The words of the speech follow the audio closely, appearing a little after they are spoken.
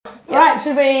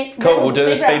should we? Cool, we'll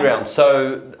do a speed round.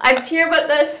 So I'm terrible at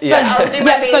this, Yeah. so I'll do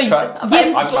my best.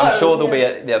 yes, I'm sure there'll be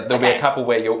Okay. a couple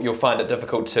where you'll find it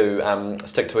difficult to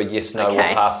stick to a yes, no, or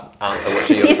Okay. pass answer,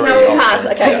 which are your Yes, three no, we'll pass.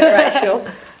 options. Okay, right, sure.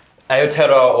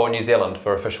 Aotearoa or New Zealand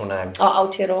for official name? Oh,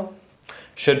 Aotearoa.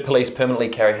 Should police permanently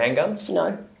carry handguns?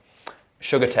 No.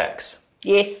 Sugar tax.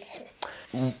 Yes.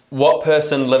 What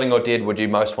person, living or dead, would you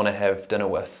most want to have dinner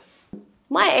with?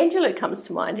 Maya Angelou comes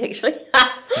to mind, actually.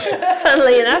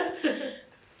 Funnily enough.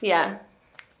 Yeah.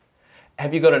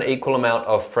 Have you got an equal amount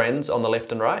of friends on the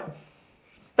left and right?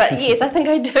 But yes, I think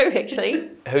I do,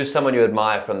 actually. Who's someone you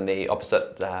admire from the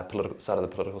opposite political side of the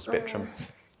political spectrum?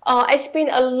 Oh, I spent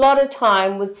a lot of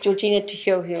time with Georgina Te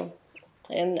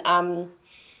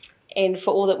and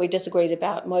for all that we disagreed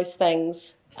about most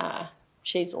things,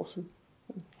 she's awesome.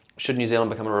 Should New Zealand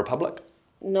become a republic?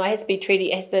 No, it has to be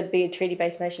a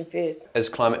treaty-based nation first. Is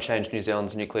climate change New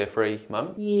Zealand's nuclear-free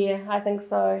moment? Yeah, I think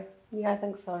so.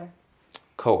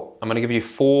 Cool. I'm going to give you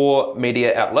 4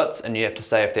 media outlets and you have to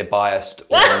say if they're biased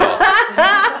or not.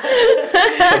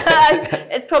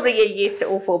 It's probably a yes to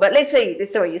all 4, but let's see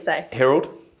what you say. Herald?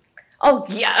 Oh,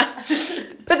 yeah.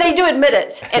 But they do admit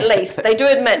it, at least. They do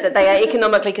admit that they are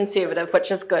economically conservative,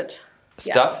 which is good.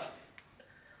 Stuff?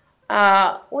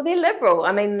 Well, they're liberal.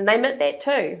 I mean, they admit that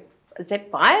too. Is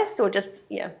that biased or just,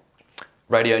 yeah?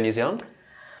 Radio New Zealand?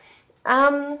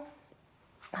 I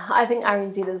think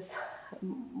RNZ is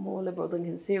more liberal than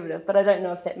conservative, but I don't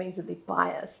know if that means that they're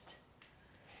biased.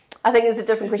 I think it's a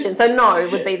different question. So no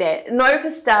would be that. No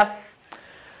for Stuff.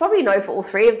 Probably no for all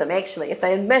 3 of them, actually, if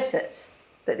they admit it,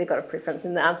 that they've got a preference.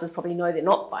 And the answer is probably no, they're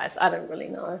not biased. I don't really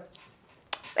know.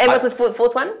 And what's the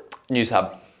fourth one? News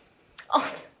Hub?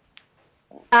 Oh.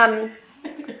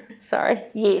 Sorry.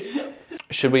 Yes.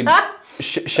 Should we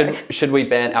should we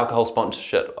ban alcohol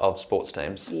sponsorship of sports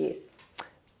teams? Yes.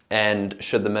 And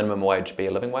should the minimum wage be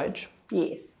a living wage?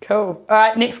 Yes. Cool. All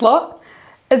right, next lot.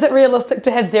 Is it realistic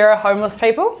to have 0 homeless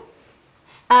people?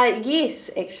 Yes,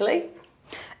 actually.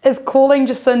 Is calling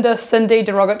Jacinda Cindy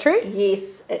derogatory?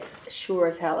 Yes, it sure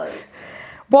as hell is.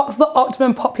 What's the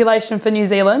optimum population for New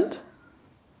Zealand?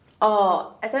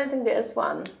 Oh, I don't think there is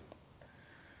one.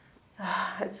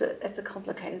 It's a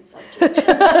complicated subject.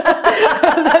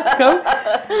 That's cool.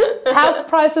 House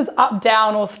prices up,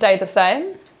 down, or stay the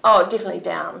same? Oh, definitely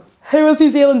down. Who was New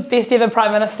Zealand's best ever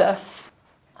Prime Minister?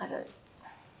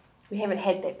 We haven't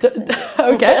had that person yet.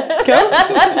 Okay, cool.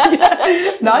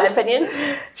 In my Nice.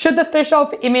 opinion. Should the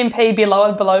threshold for MMP be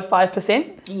lowered below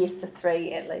 5%? Yes, to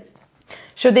 3 at least.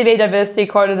 Should there be diversity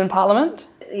quotas in Parliament?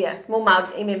 Yeah, more mild.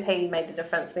 MMP made a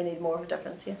difference. We need more of a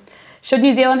difference here. Should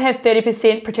New Zealand have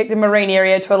 30% protected marine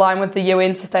area to align with the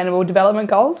UN Sustainable Development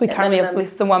Goals? We currently have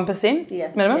less than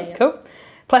 1% minimum. Yeah. Cool.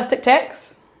 Plastic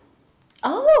tax?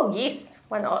 Oh, yes.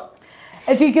 Why not?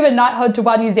 If you give a knighthood to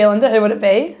one New Zealander, who would it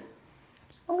be?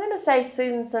 I'm going to say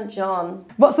Susan St. John.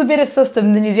 What's the better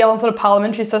system, the New Zealand sort of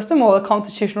parliamentary system or the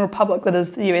constitutional republic that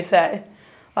is the USA?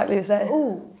 Like the USA?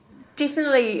 Ooh,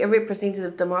 definitely a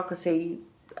representative democracy.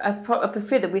 I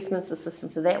prefer the Westminster system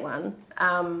to that one.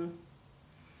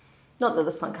 Not that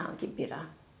this one can't get better.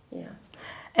 Yeah.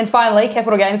 And finally,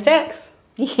 capital gains tax.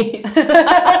 Yes.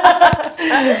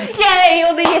 Yay,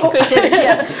 all the yes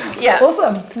questions. Yeah.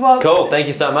 Awesome. Well, Cool, thank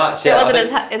you so much. It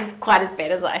wasn't as quite as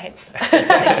bad as I had.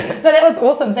 no, that was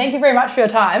awesome. Thank you very much for your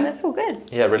time. That's all good.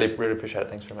 Yeah, really appreciate it.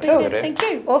 Thanks very much. Cool. Metiria. Thank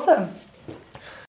you. Awesome.